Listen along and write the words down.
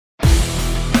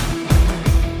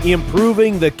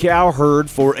improving the cow herd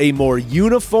for a more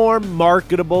uniform,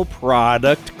 marketable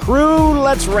product. Crew,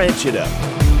 let's ranch it up.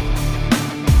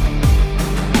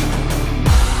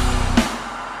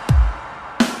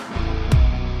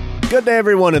 Good day,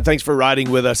 everyone, and thanks for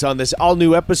riding with us on this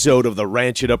all-new episode of the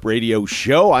Ranch It Up Radio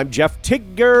Show. I'm Jeff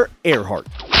Tigger Earhart.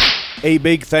 A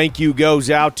big thank you goes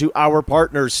out to our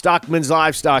partners, Stockman's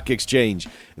Livestock Exchange,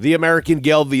 the American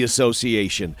Gelbvieh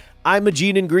Association,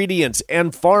 Imogene Ingredients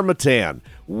and Pharmatan,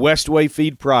 Westway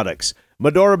Feed Products,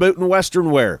 Medora Boot and Western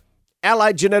Wear,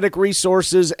 Allied Genetic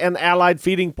Resources and Allied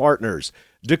Feeding Partners,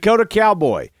 Dakota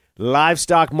Cowboy,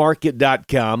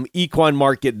 LivestockMarket.com,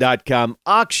 EquineMarket.com,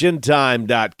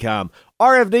 AuctionTime.com,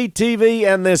 RFD TV,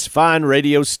 and this fine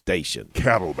radio station.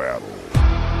 Cattle Battle.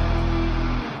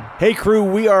 Hey, crew,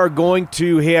 we are going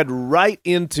to head right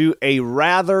into a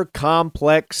rather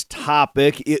complex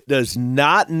topic. It does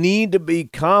not need to be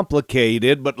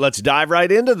complicated, but let's dive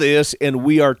right into this, and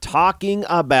we are talking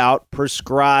about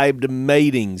prescribed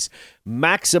matings,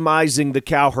 maximizing the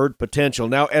cow herd potential.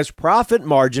 Now, as profit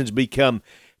margins become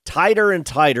tighter and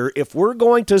tighter, if we're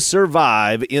going to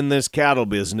survive in this cattle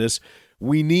business,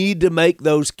 we need to make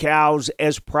those cows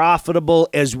as profitable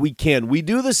as we can. We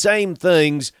do the same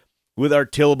things with our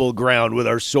tillable ground, with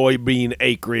our soybean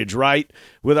acreage, right?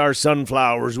 With our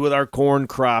sunflowers, with our corn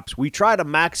crops. We try to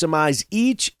maximize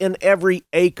each and every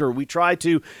acre. We try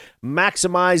to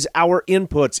maximize our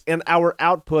inputs and our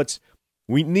outputs.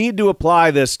 We need to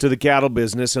apply this to the cattle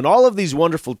business, and all of these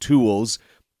wonderful tools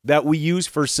that we use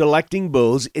for selecting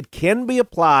bulls, it can be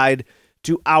applied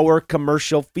to our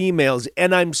commercial females.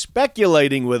 And I'm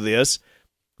speculating with this,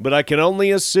 but I can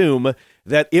only assume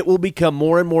that it will become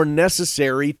more and more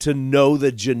necessary to know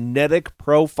the genetic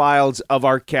profiles of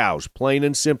our cows. Plain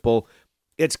and simple.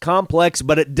 It's complex,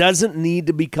 but it doesn't need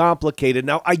to be complicated.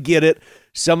 Now, I get it.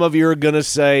 Some of you are going to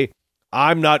say,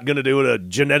 I'm not going to do a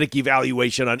genetic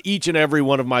evaluation on each and every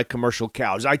one of my commercial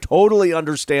cows. I totally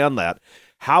understand that.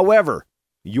 However,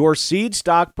 your seed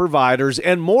stock providers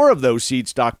and more of those seed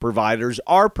stock providers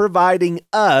are providing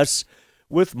us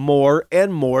with more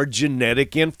and more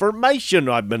genetic information.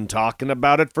 I've been talking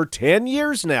about it for 10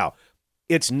 years now.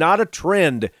 It's not a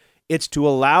trend. It's to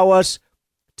allow us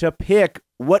to pick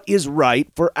what is right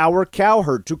for our cow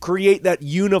herd, to create that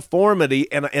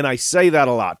uniformity, and I say that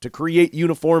a lot, to create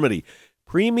uniformity.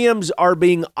 Premiums are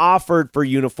being offered for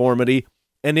uniformity,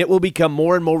 and it will become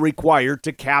more and more required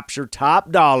to capture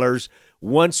top dollars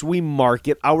once we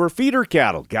market our feeder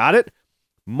cattle. Got it?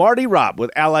 Marty Robb with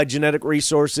Allied Genetic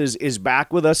Resources is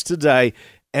back with us today,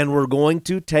 and we're going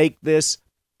to take this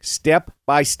step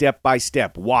by step by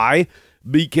step. Why?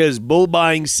 Because bull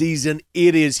buying season,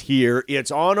 it is here.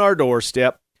 It's on our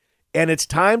doorstep, and it's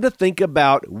time to think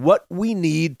about what we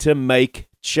need to make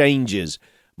changes.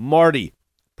 Marty,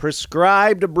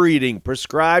 prescribed breeding,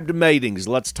 prescribed matings.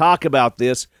 Let's talk about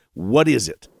this. What is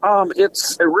it?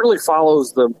 It really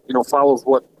follows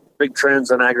what big trends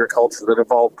in agriculture that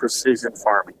involve precision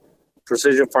farming.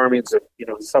 Precision farming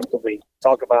is something we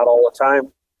talk about all the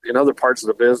time in other parts of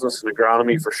the business and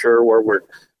agronomy for sure, where we're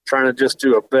trying to just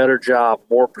do a better job,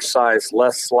 more precise,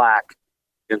 less slack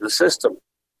in the system.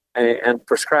 And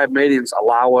prescribed matings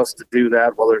allow us to do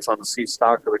that, whether it's on the seed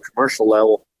stock or the commercial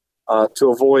level, to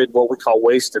avoid what we call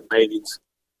wasted matings,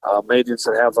 matings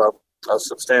that have a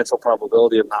substantial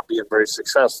probability of not being very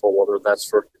successful, whether that's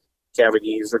for calving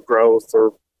ease or growth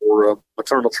or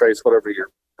maternal traits,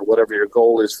 whatever your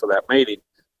goal is for that mating.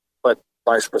 But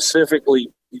by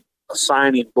specifically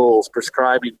assigning bulls,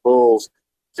 prescribing bulls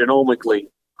genomically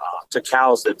to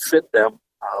cows that fit them,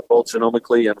 both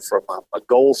genomically and from a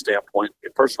goal standpoint,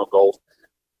 a personal goal,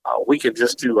 we can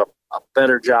just do a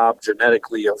better job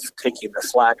genetically of taking the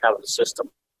slack out of the system,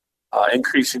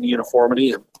 increasing the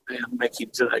uniformity and making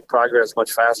genetic progress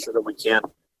much faster than we can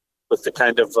with the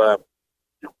kind of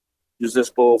use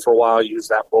this bull for a while, use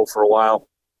that bull for a while.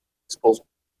 Suppose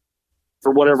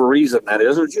for whatever reason that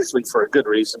is, it's usually for a good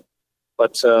reason,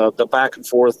 but the back and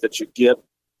forth that you get,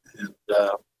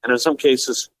 and in some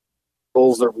cases,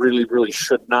 bulls that really, really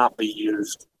should not be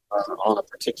used on a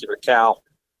particular cow,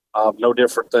 no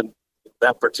different than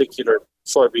that particular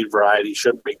soybean variety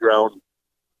shouldn't be grown,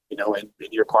 in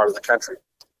your part of the country.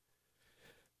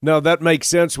 No, that makes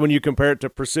sense when you compare it to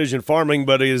precision farming,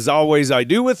 but as always I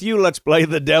do with you, let's play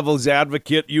the devil's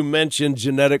advocate. You mentioned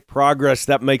genetic progress.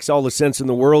 That makes all the sense in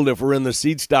the world if we're in the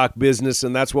seed stock business,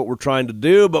 and that's what we're trying to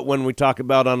do. But when we talk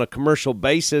about on a commercial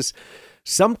basis,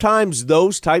 sometimes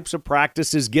those types of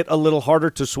practices get a little harder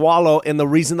to swallow, and the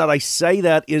reason that I say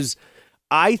that is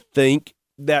I think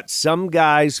that some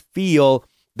guys feel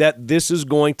that this is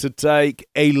going to take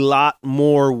a lot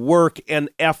more work and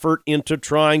effort into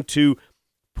trying to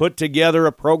put together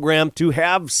a program to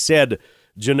have said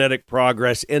genetic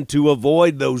progress and to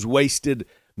avoid those wasted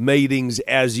matings,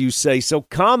 as you say. So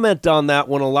comment on that.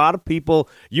 When a lot of people,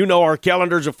 our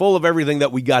calendars are full of everything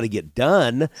that we got to get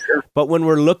done. Sure. But when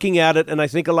we're looking at it, and I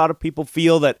think a lot of people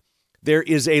feel that there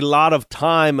is a lot of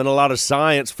time and a lot of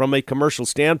science from a commercial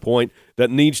standpoint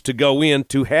that needs to go in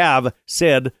to have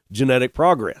said genetic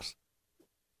progress.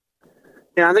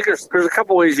 Yeah, I think there's a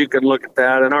couple ways you can look at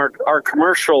that, and our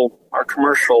commercial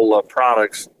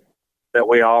products that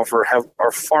we offer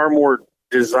are far more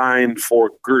designed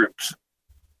for groups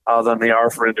than they are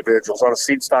for individuals. On a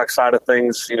seed stock side of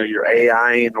things, you're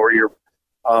AIing or you're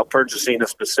purchasing a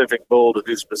specific bull to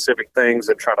do specific things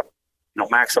and try to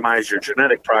maximize your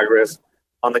genetic progress.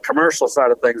 On the commercial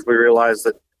side of things, we realize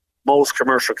that most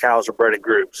commercial cows are bred in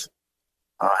groups,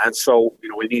 and so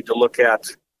we need to look at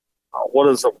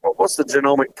what's the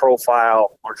genomic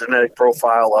profile or genetic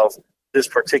profile of this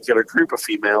particular group of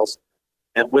females,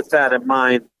 and with that in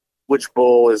mind, which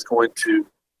bull is going to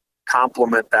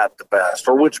complement that the best,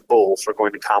 or which bulls are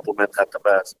going to complement that the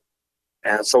best.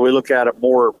 And so we look at it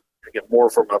more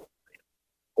from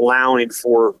allowing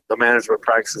for the management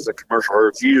practices that commercial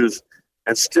herds use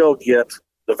and still get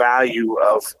the value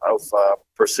of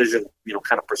precision,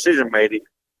 precision mating,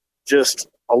 just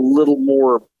a little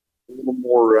more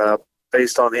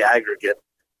based on the aggregate.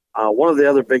 One of the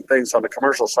other big things on the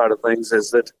commercial side of things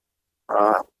is that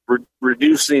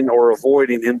reducing or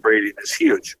avoiding inbreeding is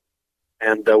huge.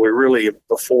 And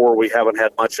before we haven't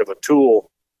had much of a tool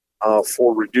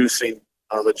for reducing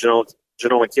the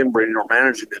genomic inbreeding or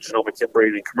managing the genomic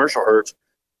inbreeding in commercial herds,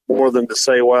 more than to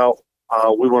say, well,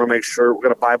 we want to make sure we're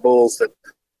going to buy bulls that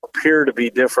appear to be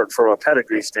different from a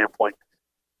pedigree standpoint,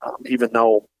 even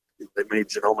though they may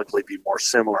genomically be more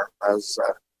similar, as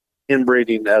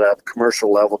inbreeding at a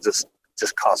commercial level just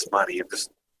costs money. And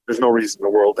there's no reason in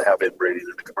the world to have inbreeding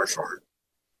in a commercial herd.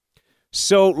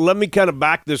 So let me kind of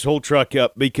back this whole truck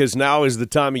up, because now is the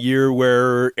time of year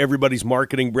where everybody's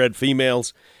marketing bred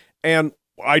females, and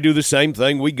I do the same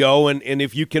thing. We go, and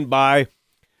if you can buy,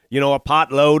 a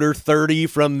pot load or 30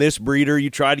 from this breeder, you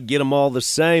try to get them all the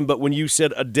same. But when you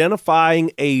said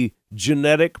identifying a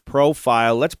genetic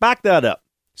profile, let's back that up.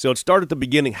 So let's start at the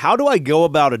beginning. How do I go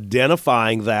about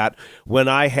identifying that when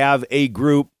I have a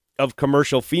group of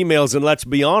commercial females? And let's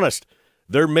be honest,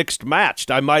 they're mixed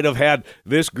matched. I might have had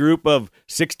this group of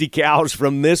 60 cows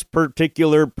from this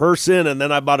particular person, and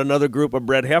then I bought another group of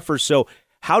bred heifers. So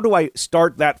how do I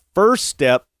start that first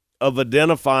step of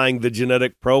identifying the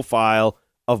genetic profile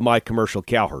of my commercial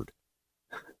cow herd?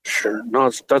 Sure. No,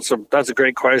 that's a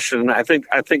great question. I think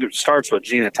it starts with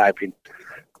genotyping.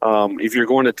 If you're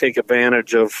going to take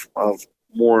advantage of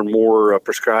more and more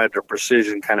prescribed or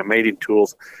precision kind of mating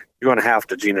tools, you're going to have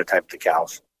to genotype the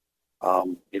cows.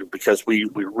 Because we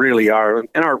really are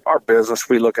in our business,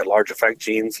 we look at large effect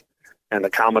genes and the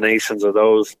combinations of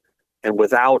those, and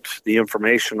without the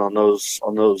information on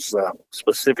those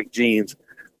specific genes,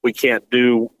 we can't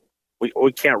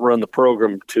run the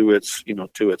program to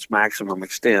its maximum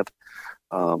extent,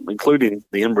 including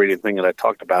the inbreeding thing that I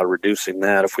talked about, reducing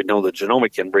that. If we know the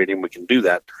genomic inbreeding, we can do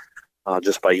that.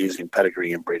 Just by using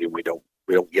pedigree inbreeding, we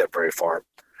don't get very far.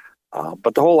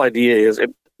 But the whole idea is,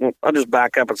 I'll just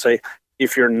back up and say,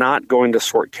 if you're not going to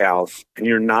sort cows and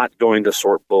you're not going to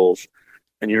sort bulls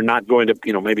and you're not going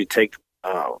to, maybe take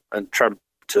and try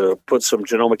to put some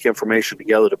genomic information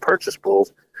together to purchase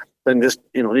bulls, then just,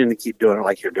 you need to keep doing it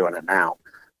like you're doing it now.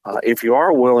 If you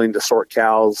are willing to sort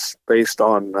cows based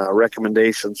on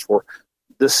recommendations for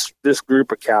this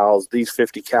group of cows, these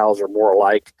 50 cows are more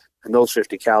alike and those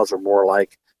 50 cows are more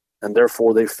alike, and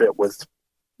therefore they fit with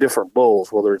different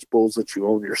bulls, whether it's bulls that you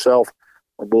own yourself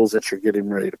or bulls that you're getting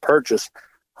ready to purchase.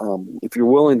 If you're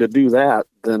willing to do that,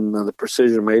 then the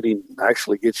precision mating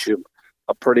actually gets you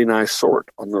a pretty nice sort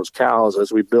on those cows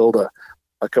as we build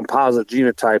a composite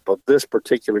genotype of this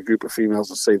particular group of females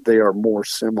and say they are more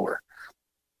similar.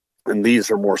 And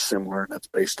these are more similar, and that's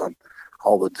based on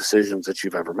all the decisions that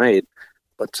you've ever made.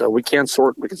 But we can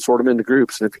sort them into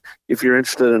groups. And if you're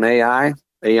interested in AI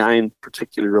in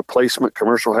particular replacement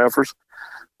commercial heifers,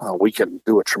 we can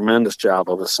do a tremendous job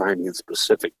of assigning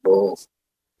specific bulls.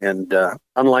 And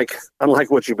unlike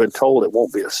what you've been told, it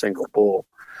won't be a single bull.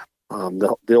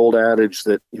 The old adage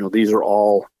that, these are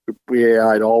all, we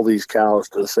AI'd all these cows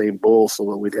to the same bull so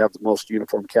that we'd have the most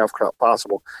uniform calf crop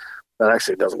possible, that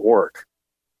actually doesn't work.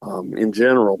 In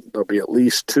general, there'll be at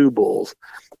least two bulls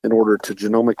in order to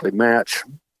genomically match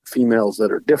females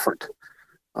that are different.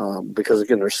 Because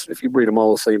again, if you breed them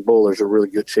all the same bull, there's a really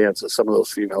good chance that some of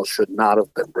those females should not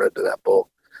have been bred to that bull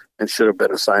and should have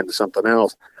been assigned to something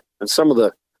else. And some of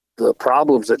the the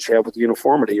problems that you have with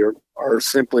uniformity are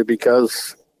simply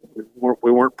because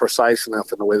we weren't precise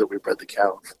enough in the way that we bred the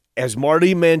cows. As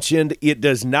Marty mentioned, it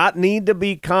does not need to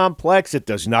be complex. It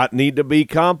does not need to be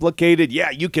complicated. Yeah,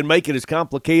 you can make it as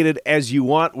complicated as you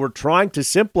want. We're trying to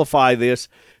simplify this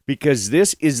because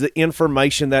this is the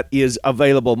information that is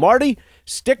available. Marty,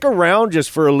 stick around just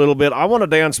for a little bit. I want to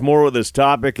dance more with this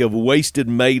topic of wasted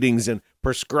matings and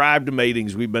prescribed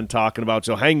matings we've been talking about,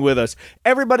 so hang with us.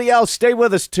 Everybody else, stay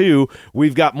with us too.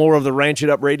 We've got more of the Ranch It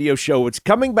Up radio show. It's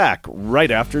coming back right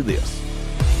after this.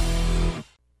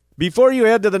 Before you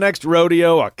head to the next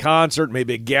rodeo, a concert,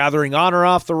 maybe a gathering on or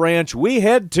off the ranch, we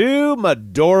head to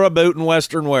Medora Boot and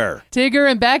Western Wear. Tigger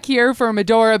and Beck here for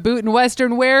Medora Boot and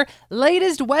Western Wear.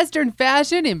 Latest Western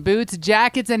fashion in boots,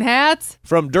 jackets, and hats.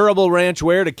 From durable ranch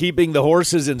wear to keeping the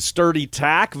horses in sturdy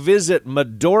tack, visit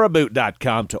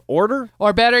MedoraBoot.com to order.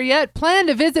 Or better yet, plan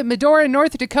to visit Medora,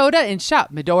 North Dakota and shop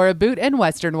Medora Boot and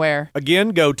Western Wear. Again,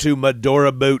 go to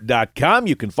MedoraBoot.com.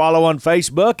 You can follow on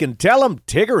Facebook and tell them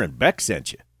Tigger and Beck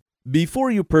sent you. Before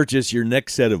you purchase your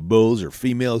next set of bulls or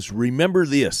females, remember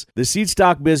this. The seed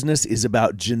stock business is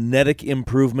about genetic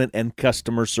improvement and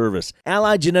customer service.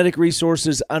 Allied Genetic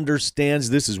Resources understands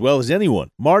this as well as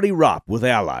anyone. Marty Ropp with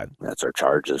Allied. That's our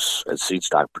charge as seed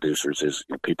stock producers is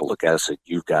people look at us and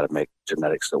you've got to make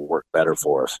genetics that work better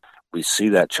for us. We see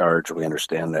that charge, we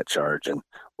understand that charge, and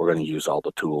we're going to use all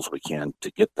the tools we can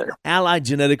to get there. Allied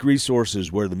Genetic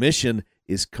Resources, where the mission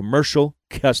is commercial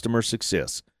customer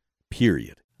success,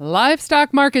 period.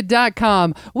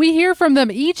 LivestockMarket.com. We hear from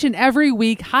them each and every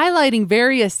week highlighting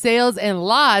various sales and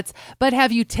lots, but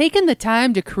have you taken the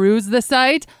time to cruise the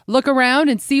site, look around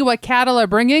and see what cattle are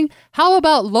bringing? How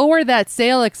about lower that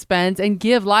sale expense and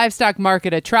give Livestock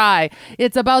Market a try?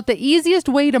 It's about the easiest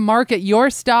way to market your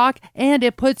stock, and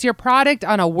it puts your product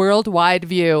on a worldwide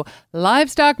view.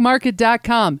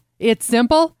 LivestockMarket.com. It's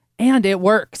simple and it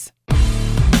works.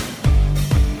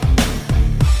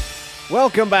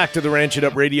 Welcome back to the Ranch It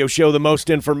Up radio show, the most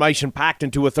information packed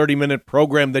into a 30-minute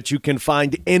program that you can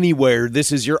find anywhere.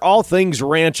 This is your all things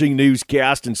ranching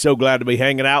newscast, and so glad to be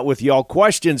hanging out with y'all.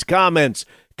 Questions, comments,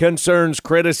 concerns,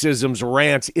 criticisms,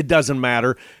 rants, it doesn't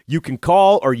matter. You can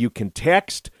call or you can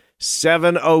text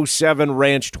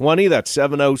 707-RANCH-20. That's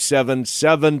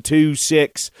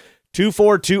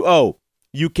 707-726-2420.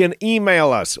 You can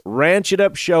email us,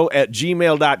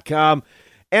 ranchitupshow@gmail.com.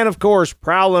 And, of course,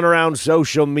 prowling around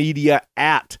social media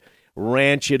at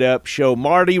Ranch It Up Show.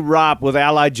 Marty Ropp with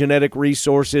Allied Genetic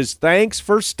Resources. Thanks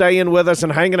for staying with us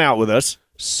and hanging out with us.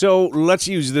 So let's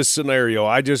use this scenario.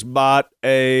 I just bought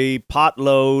a pot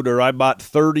load, or I bought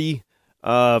 30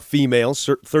 females,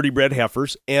 30 bred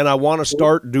heifers, and I want to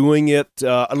start doing it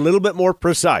a little bit more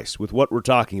precise with what we're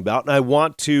talking about. And I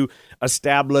want to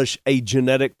establish a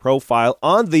genetic profile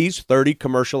on these 30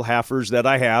 commercial heifers that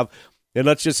I have. And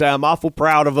let's just say I'm awful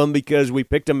proud of them because we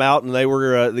picked them out and they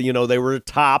were, they were a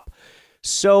top.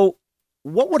 So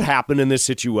what would happen in this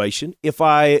situation if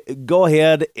I go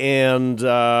ahead and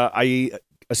I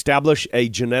establish a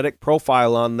genetic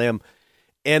profile on them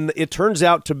and it turns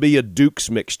out to be a Duke's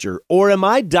mixture? Or am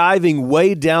I diving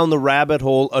way down the rabbit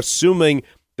hole assuming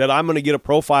that I'm going to get a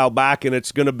profile back and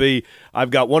it's going to be,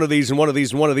 I've got one of these and one of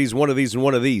these and one of these and one of these and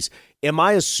one of these? Am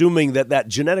I assuming that that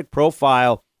genetic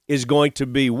profile is going to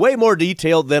be way more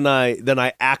detailed than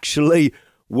I actually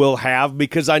will have?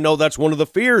 Because I know that's one of the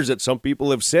fears that some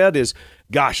people have said is,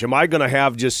 gosh, am I going to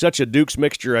have just such a Duke's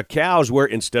mixture of cows where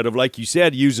instead of, like you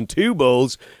said, using 2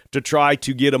 bulls to try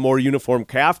to get a more uniform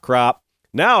calf crop,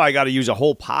 now I got to use a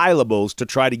whole pile of bulls to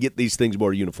try to get these things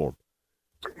more uniform?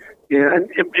 Yeah, and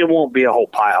it won't be a whole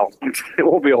pile. It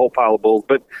won't be a whole pile of bulls.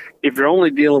 But if you're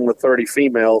only dealing with 30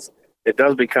 females, it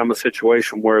does become a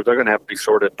situation where they're going to have to be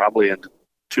sorted probably into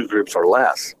 2 groups or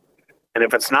less. And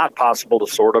if it's not possible to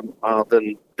sort them,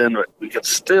 then we can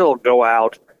still go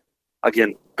out,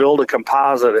 again, build a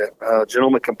composite,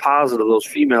 genomic composite of those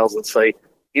females and say,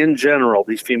 in general,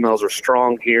 these females are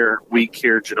strong here, weak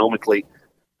here genomically,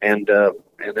 and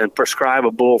then prescribe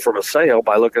a bull from a sale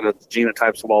by looking at the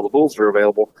genotypes of all the bulls that are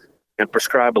available and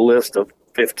prescribe a list of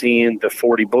 15 to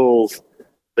 40 bulls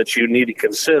that you need to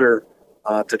consider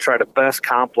to try to best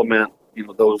complement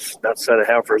that set of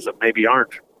heifers that maybe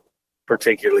aren't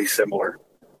particularly similar.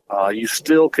 We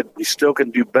still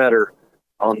can do better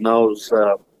on those,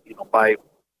 by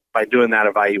doing that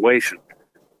evaluation.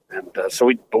 And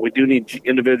we do need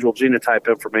individual genotype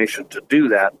information to do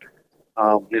that.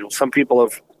 Some people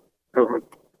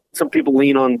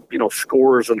lean on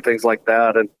scores and things like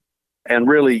that, and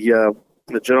really the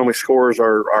genomic scores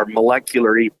are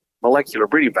molecular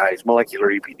breeding values,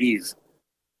 molecular EPDs,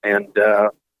 and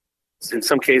in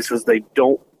some cases they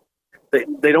don't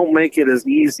they don't make it as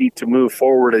easy to move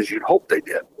forward as you'd hope they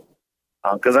did,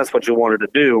 because that's what you wanted to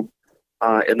do.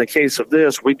 In the case of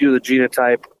this, we do the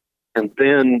genotype and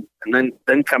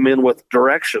then come in with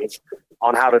directions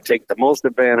on how to take the most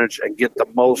advantage and get the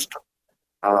most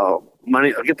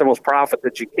money, get the most profit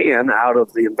that you can out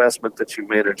of the investment that you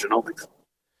made in genomics.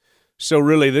 So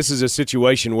really, this is a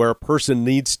situation where a person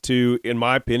needs to, in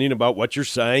my opinion, about what you're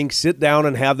saying, sit down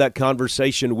and have that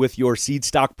conversation with your seed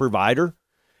stock provider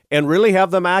and really have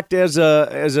them act as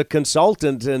a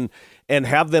consultant and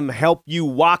have them help you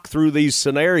walk through these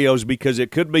scenarios, because it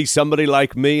could be somebody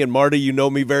like me, and Marty, you know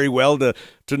me very well, to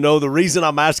know the reason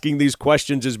I'm asking these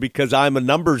questions is because I'm a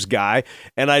numbers guy,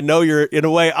 and I know you're, in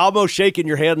a way, almost shaking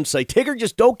your head and say, Tigger,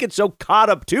 just don't get so caught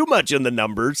up too much in the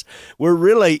numbers. We're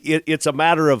really, it's a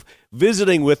matter of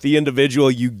visiting with the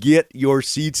individual you get your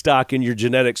seed stock and your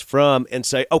genetics from and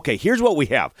say, okay, here's what we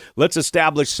have. Let's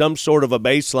establish some sort of a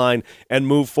baseline and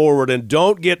move forward, and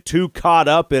don't get too caught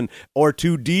up in or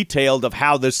too detailed of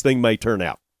how this thing may turn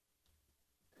out.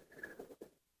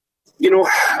 You know,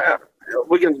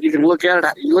 you can look at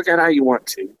it. You look at it how you want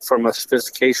to from a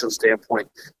sophistication standpoint,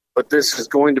 but this is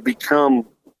going to become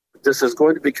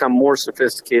more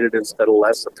sophisticated instead of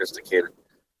less sophisticated.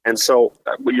 And so,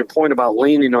 your point about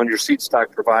leaning on your seed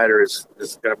stock provider is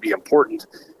going to be important.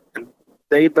 And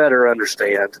they better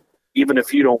understand, even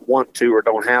if you don't want to or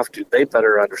don't have to, they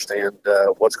better understand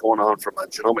what's going on from a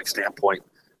genomic standpoint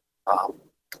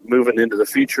moving into the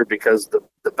future, because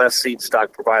the best seed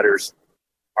stock providers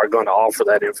are going to offer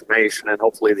that information and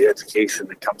hopefully the education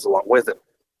that comes along with it,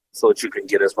 so that you can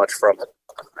get as much from it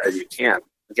as you can.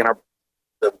 Again,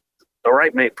 the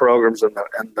Right Mate programs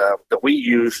that we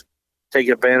use take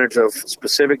advantage of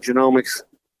specific genomics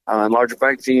and large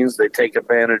effect genes. They take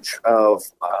advantage of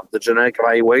the genetic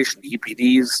evaluation,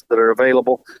 EPDs, that are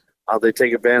available. They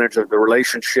take advantage of the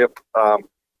relationship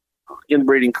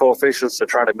inbreeding coefficients to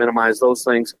try to minimize those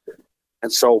things.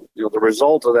 And so, the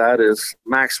result of that is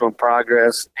maximum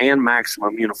progress and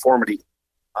maximum uniformity,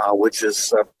 which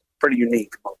is pretty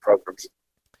unique among programs.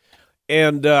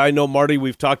 And I know, Marty,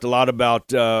 we've talked a lot about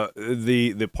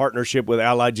the partnership with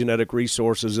Allied Genetic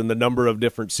Resources and the number of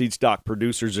different seed stock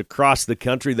producers across the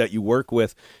country that you work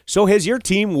with. So has your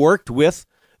team worked with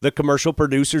the commercial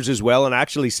producers as well and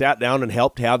actually sat down and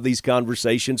helped have these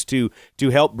conversations to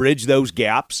help bridge those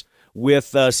gaps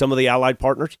with some of the Allied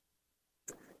partners?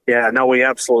 Yeah, no, we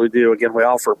absolutely do. Again, we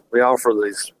offer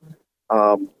these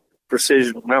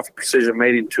precision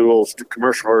mating tools to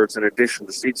commercial herds in addition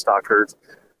to seed stock herds.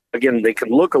 Again, they can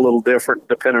look a little different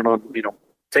depending on,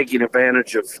 taking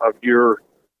advantage of your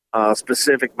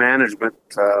specific management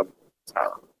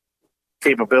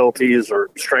capabilities or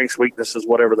strengths, weaknesses,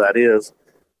 whatever that is.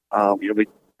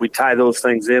 We tie those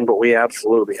things in, but we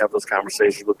absolutely have those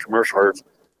conversations with commercial herds.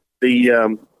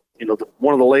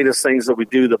 One of the latest things that we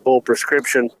do, the bull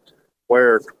prescription,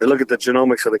 where they look at the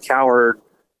genomics of the cow herd,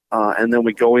 and then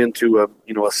we go into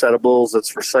a set of bulls that's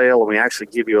for sale, and we actually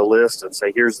give you a list and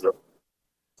say,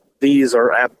 these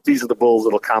are the bulls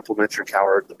that'll complement your cow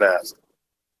herd the best.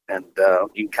 And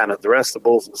you can kind of, the rest of the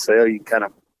bulls in the sale, you can kind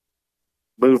of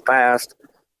move past,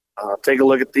 take a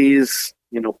look at these,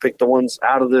 pick the ones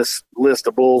out of this list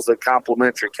of bulls that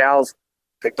complement your cows,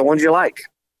 pick the ones you like,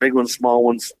 big ones, small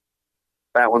ones,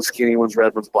 fat ones, skinny ones,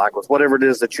 red ones, black ones, whatever it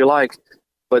is that you like,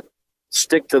 but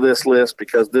stick to this list,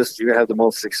 because you have the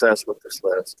most success with this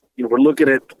list. We're looking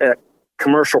at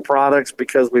commercial products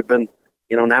because we've been,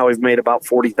 now we've made about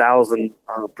 40,000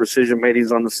 precision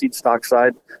matings on the seed stock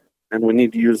side, and we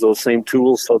need to use those same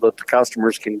tools so that the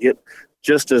customers can get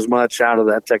just as much out of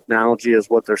that technology as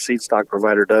what their seed stock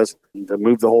provider does, and to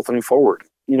move the whole thing forward.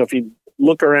 If you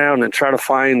look around and try to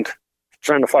find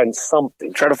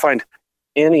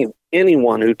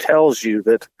anyone who tells you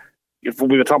that, if we've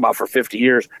been talking about for 50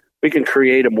 years, we can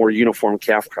create a more uniform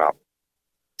calf crop,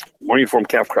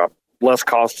 less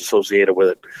cost associated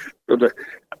with it.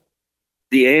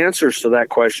 The answers to that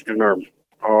question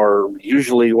are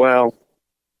usually, you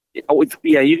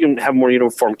can have more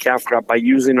uniform calf crop by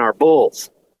using our bulls.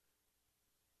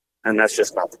 And that's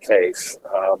just not the case.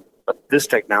 But this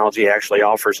technology actually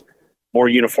offers more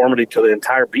uniformity to the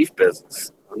entire beef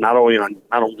business, not only on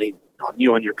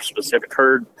you and your specific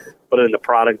herd, but in the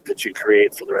product that you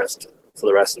create for the rest of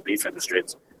the beef industry.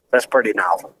 That's pretty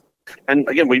novel. And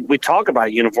again, we talk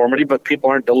about uniformity, but people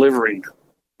aren't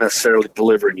necessarily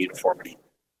delivering uniformity.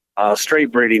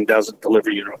 Straight breeding doesn't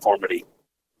deliver uniformity.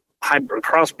 Hybrid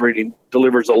crossbreeding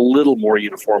delivers a little more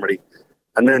uniformity,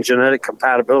 and then genetic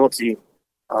compatibility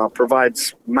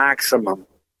provides maximum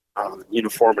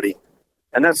uniformity.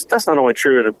 And that's not only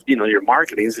true in your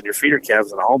marketings and your feeder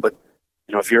calves and all, but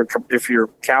if your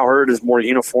cow herd is more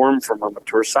uniform from a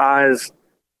mature size,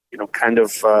 kind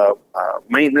of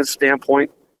maintenance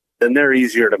standpoint, then they're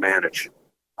easier to manage.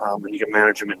 And you can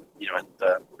manage them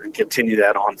and continue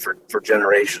that on for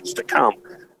generations to come.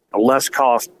 Less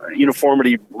cost,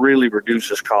 uniformity really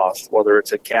reduces cost, whether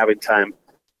it's at calving time,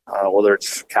 whether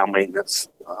it's cow maintenance,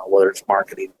 whether it's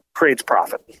marketing, creates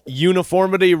profit.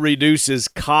 Uniformity reduces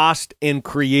cost and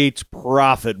creates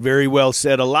profit. Very well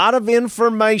said. A lot of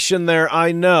information there,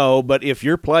 I know, but if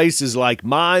your place is like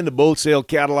mine, the bull sale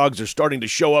catalogs are starting to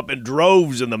show up in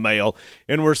droves in the mail,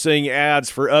 and we're seeing ads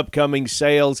for upcoming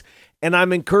sales. And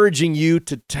I'm encouraging you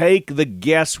to take the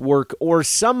guesswork or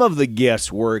some of the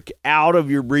guesswork out of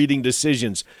your breeding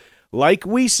decisions. Like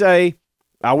we say,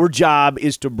 our job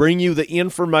is to bring you the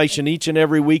information each and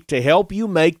every week to help you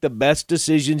make the best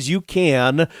decisions you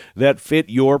can that fit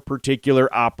your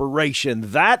particular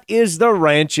operation. That is the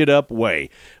Ranch It Up way.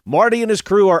 Marty and his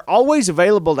crew are always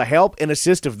available to help and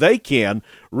assist if they can.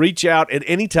 Reach out at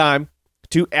any time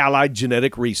to Allied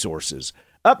Genetic Resources.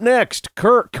 Up next,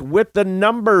 Kirk with the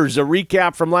numbers, a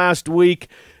recap from last week.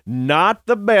 Not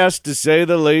the best, to say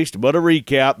the least, but a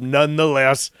recap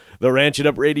nonetheless. The Ranch It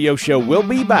Up Radio Show will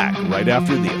be back right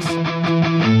after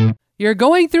this. You're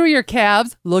going through your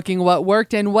calves, looking what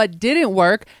worked and what didn't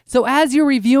work. So as you're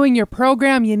reviewing your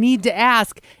program, you need to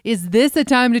ask, is this a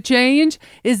time to change?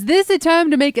 Is this a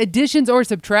time to make additions or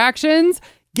subtractions?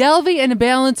 Gelbvieh and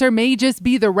Balancer may just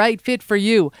be the right fit for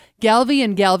you. Gelbvieh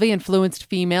and Gelbvieh-influenced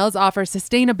females offer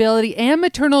sustainability and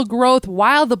maternal growth,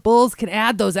 while the bulls can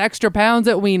add those extra pounds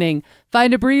at weaning.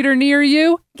 Find a breeder near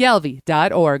you,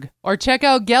 gelbvieh.org, or check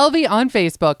out Gelbvieh on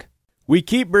Facebook. We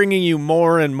keep bringing you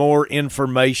more and more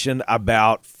information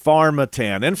about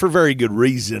Pharmatan, and for very good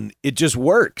reason. It just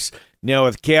works. Now,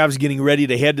 with calves getting ready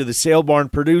to head to the sale barn,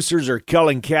 producers are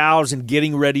culling cows and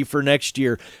getting ready for next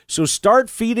year. So start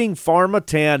feeding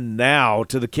Pharmatan now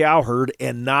to the cow herd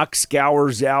and knock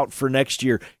scours out for next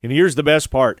year. And here's the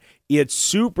best part. It's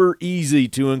super easy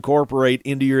to incorporate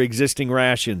into your existing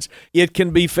rations. It can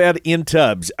be fed in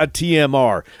tubs, a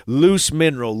TMR, loose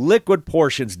mineral, liquid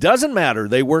portions. Doesn't matter.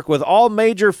 They work with all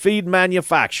major feed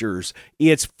manufacturers.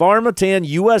 It's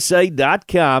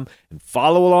PharmatanuSA.com, and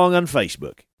follow along on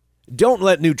Facebook. Don't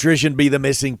let nutrition be the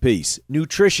missing piece.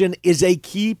 Nutrition is a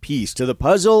key piece to the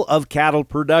puzzle of cattle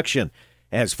production.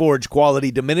 As forage quality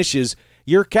diminishes,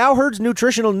 your cow herd's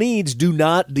nutritional needs do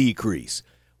not decrease.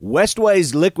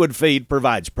 Westway's liquid feed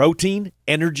provides protein,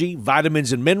 energy,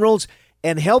 vitamins, and minerals,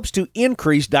 and helps to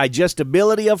increase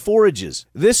digestibility of forages.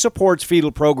 This supports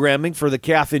fetal programming for the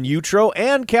calf in utero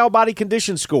and cow body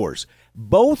condition scores.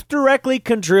 Both directly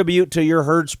contribute to your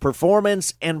herd's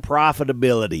performance and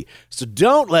profitability. So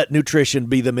don't let nutrition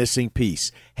be the missing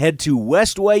piece. Head to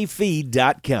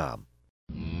westwayfeed.com.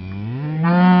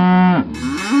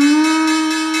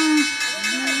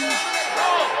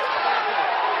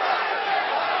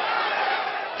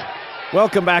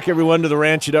 Welcome back, everyone, to the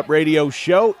Ranch It Up Radio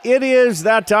Show. It is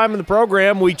that time in the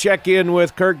program we check in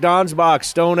with Kirk Donsbach,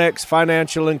 StoneX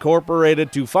Financial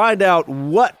Incorporated, to find out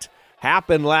what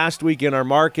happened last week in our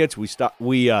markets. We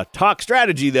talk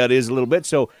strategy, that is, a little bit.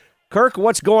 So, Kirk,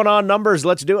 what's going on? Numbers,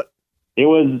 let's do it. It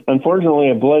was, unfortunately,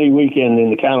 a bloody weekend in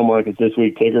the cattle markets this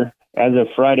week, Tigger. As of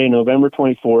Friday, November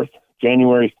 24th,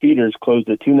 January feeders closed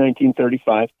at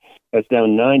 $219.35. That's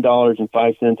down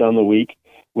 $9.05 on the week,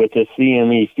 with the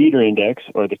CME feeder index,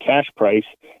 or the cash price,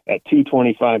 at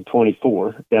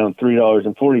 $225.24, down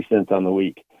 $3.40 on the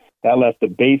week. That left the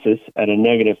basis at a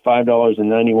negative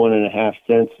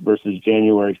 $5.91.5 versus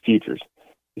January futures.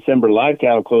 December live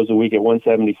cattle closed the week at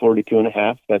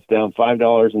 $170.42.5. That's down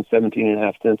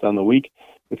 $5.17.5 on the week,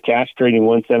 with cash trading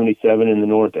 $177 in the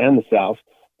north and the south.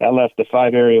 That left the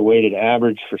 5-area weighted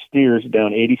average for steers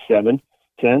down 87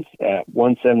 cents at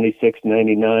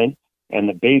 $176.99, and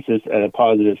the basis at a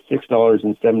positive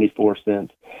 $6.74.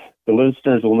 The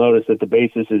listeners will notice that the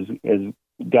basis has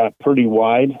got pretty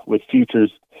wide, with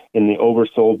futures in the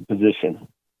oversold position.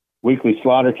 Weekly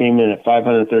slaughter came in at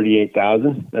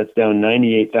 538,000. That's down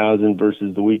 98,000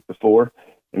 versus the week before,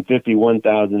 and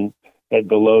 51,000 head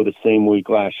below the same week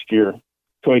last year.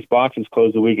 Choice boxes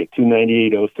closed the week at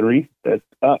 298.03. That's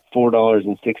up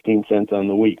 $4.16 on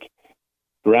the week.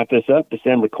 To wrap this up,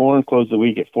 December corn closed the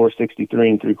week at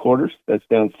 463 3/4. That's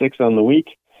down 6 on the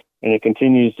week, and it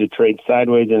continues to trade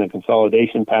sideways in a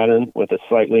consolidation pattern with a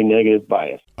slightly negative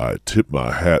bias. I tip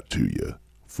my hat to you,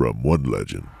 from one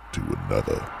legend to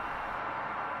another.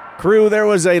 Crew, there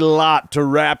was a lot to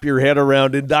wrap your head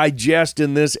around and digest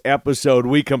in this episode.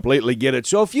 We completely get it.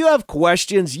 So if you have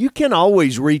questions, you can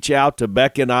always reach out to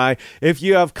Beck and I. If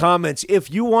you have comments, if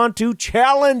you want to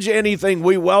challenge anything,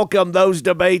 we welcome those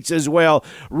debates as well.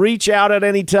 Reach out at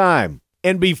any time.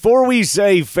 And before we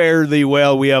say fare thee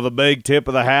well, we have a big tip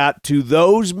of the hat to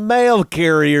those mail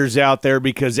carriers out there,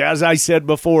 because as I said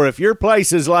before, if your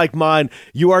place is like mine,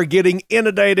 you are getting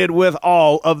inundated with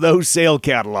all of those sale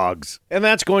catalogs. And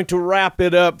that's going to wrap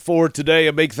it up for today.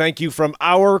 A big thank you from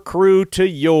our crew to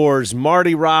yours.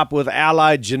 Marty Ropp with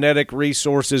Allied Genetic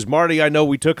Resources. Marty, I know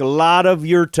we took a lot of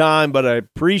your time, but I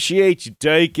appreciate you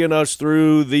taking us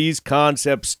through these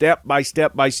concepts step by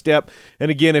step by step. And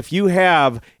again, if you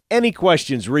have any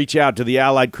questions, reach out to the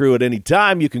Allied crew at any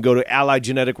time. You can go to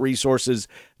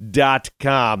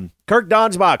AlliedGeneticResources.com. Kirk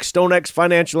Donsbach, StoneX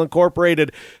Financial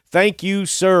Incorporated. Thank you,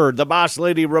 sir. The boss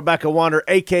lady, Rebecca Warner,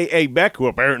 a.k.a. Beck, who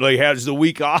apparently has the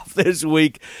week off this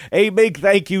week. A big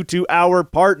thank you to our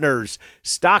partners,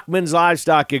 Stockman's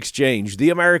Livestock Exchange, the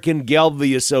American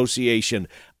Gelbvieh Association,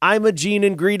 Imogene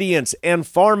Ingredients, and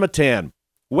Pharmatan,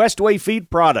 Westway Feed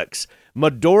Products,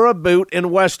 Medora Boot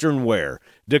and Western Wear,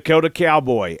 Dakota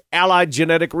Cowboy, Allied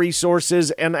Genetic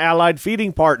Resources, and Allied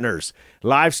Feeding Partners,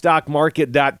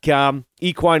 LivestockMarket.com,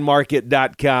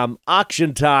 EquineMarket.com,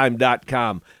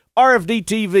 AuctionTime.com, RFD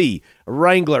TV,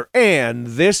 Wrangler, and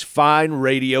this fine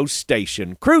radio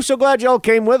station. Crew, so glad y'all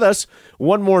came with us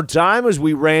one more time as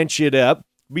we ranch it up.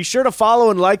 Be sure to follow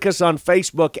and like us on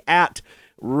Facebook at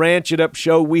Ranch It Up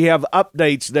Show. We have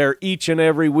updates there each and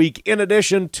every week, in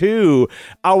addition to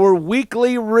our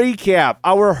weekly recap,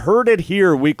 our Heard It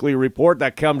Here weekly report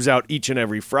that comes out each and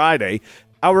every Friday,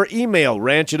 our email,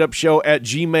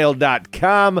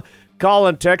 ranchitupshow@gmail.com. Call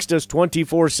and text us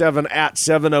 24/7 at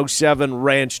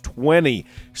 707-RANCH-20.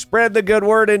 Spread the good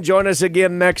word and join us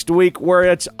again next week, where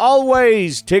it's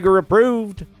always Tigger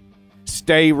approved.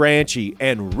 Stay ranchy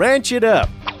and ranch it up.